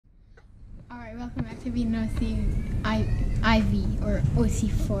Alright, welcome back to being OCIV or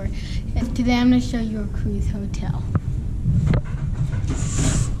OC4. And today I'm going to show you a cruise hotel.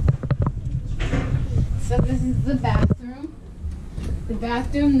 So this is the bathroom. The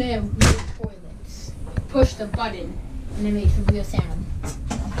bathroom, they have real toilets. Push the button and it makes a real sound.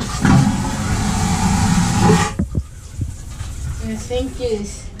 And the sink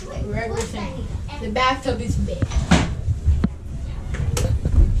is like regular sink. The bathtub is big.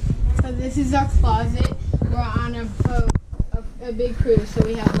 So this is our closet. We're on a big cruise, so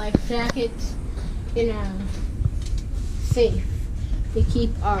we have life jackets and a safe to keep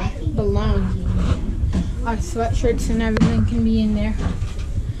our belongings. Our sweatshirts and everything can be in there.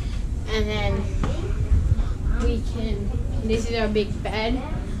 And then this is our big bed.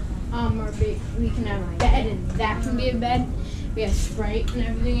 We can have a bed and that can be a bed. We have Sprite and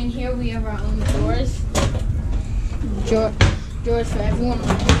everything in here. We have our own drawers. Drawers for everyone.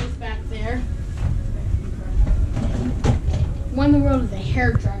 Drawers back there. What in the world is a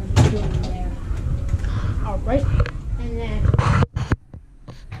hair dryer doing there? Alright. And then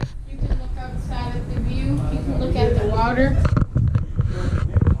you can look outside at the view. You can look at the water.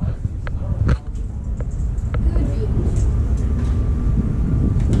 Good view.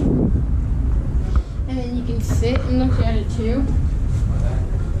 And then you can sit and look at it too.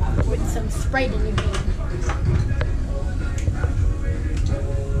 With some Sprite in your hand.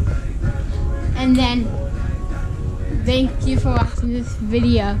 And then, thank you for watching this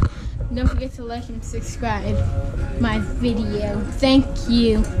video. Don't forget to like and subscribe my video. Thank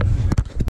you.